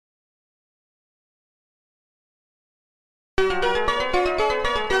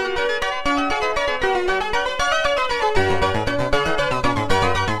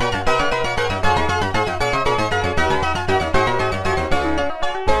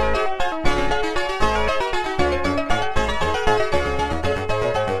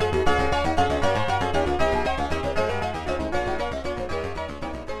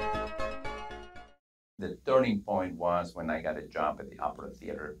I got a job at the Opera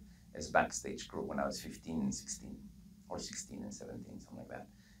Theater as backstage crew when I was 15 and 16, or 16 and 17, something like that.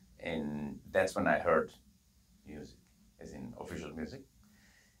 And that's when I heard music, as in official music,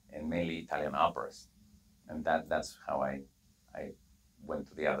 and mainly Italian operas. And that's how I went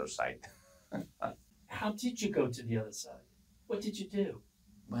to the other side. How did you go to the other side? What did you do?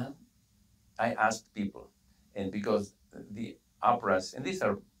 Well, I asked people, and because the operas, and these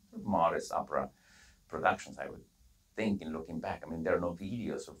are modest opera productions, I would think, in looking back. I mean, there are no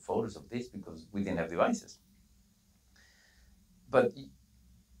videos or photos of this because we didn't have devices. But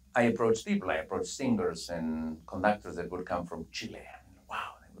I approached people, I approached singers and conductors that would come from Chile.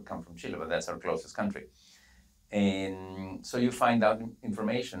 Wow, they would come from Chile, but that's our closest country. And so you find out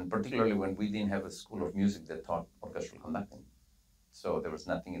information, particularly when we didn't have a school of music that taught orchestral conducting. So there was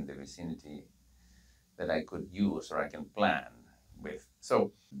nothing in the vicinity that I could use or I can plan with.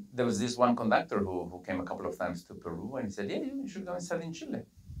 So there was this one conductor who came a couple of times to Peru, and he said, yeah, you should go and study in Chile.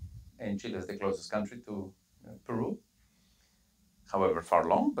 And Chile is the closest country to Peru. However far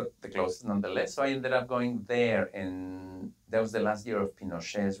long, but the closest nonetheless. So I ended up going there, and that was the last year of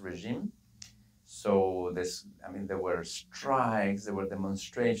Pinochet's regime. So there were strikes, there were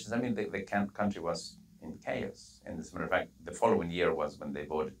demonstrations. I mean, the country was in chaos. And as a matter of fact, the following year was when they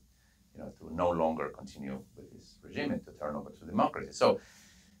voted, to no longer continue with this regime and to turn over to democracy. So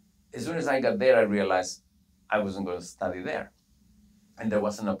as soon as I got there, I realized I wasn't going to study there. And there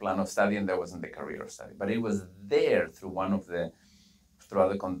wasn't a plan of study, and there wasn't the career of study. But it was there through other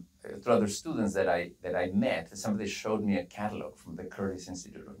students that I met. Somebody showed me a catalog from the Curtis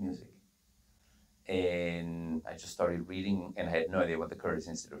Institute of Music. And I just started reading, and I had no idea what the Curtis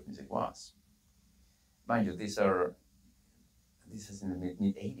Institute of Music was. Mind you, this is in the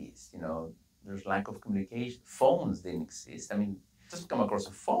mid-80s, there's lack of communication. Phones didn't exist. I mean, just to come across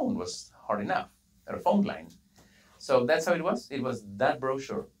a phone was hard enough, or a phone line. So that's how it was. It was that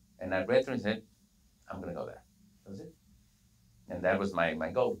brochure. And I read through and said, I'm going to go there. That was it. And that was my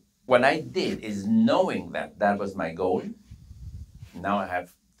goal. What I did is, knowing that was my goal, now I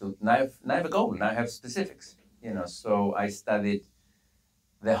have a goal. Now I have specifics. So I studied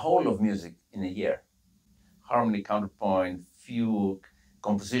the whole of music in a year. Harmony, counterpoint, fugue,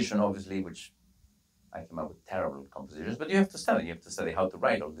 composition, obviously, which I came up with terrible compositions, but you have to study. You have to study how to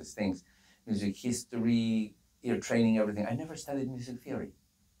write all these things. Music history, ear training, everything. I never studied music theory,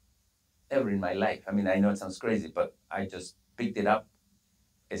 ever in my life. I mean, I know it sounds crazy, but I just picked it up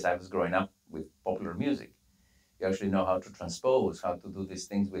as I was growing up with popular music. You actually know how to transpose, how to do these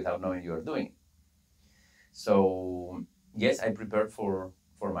things without knowing you are doing it. So, yes, I prepared for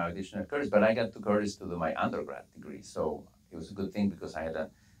my audition at Curtis, but I got to Curtis to do my undergrad degree. So it was a good thing because I had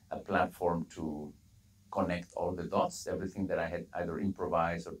a platform to connect all the dots, everything that I had either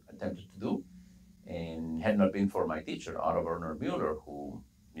improvised or attempted to do. And had not been for my teacher, Otto Werner Müller, who,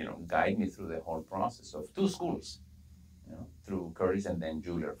 guided me through the whole process of 2 schools, through Curtis and then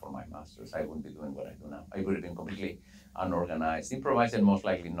Juilliard for my master's, I wouldn't be doing what I do now. I would have been completely unorganized, improvised, and most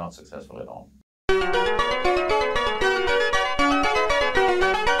likely not successful at all.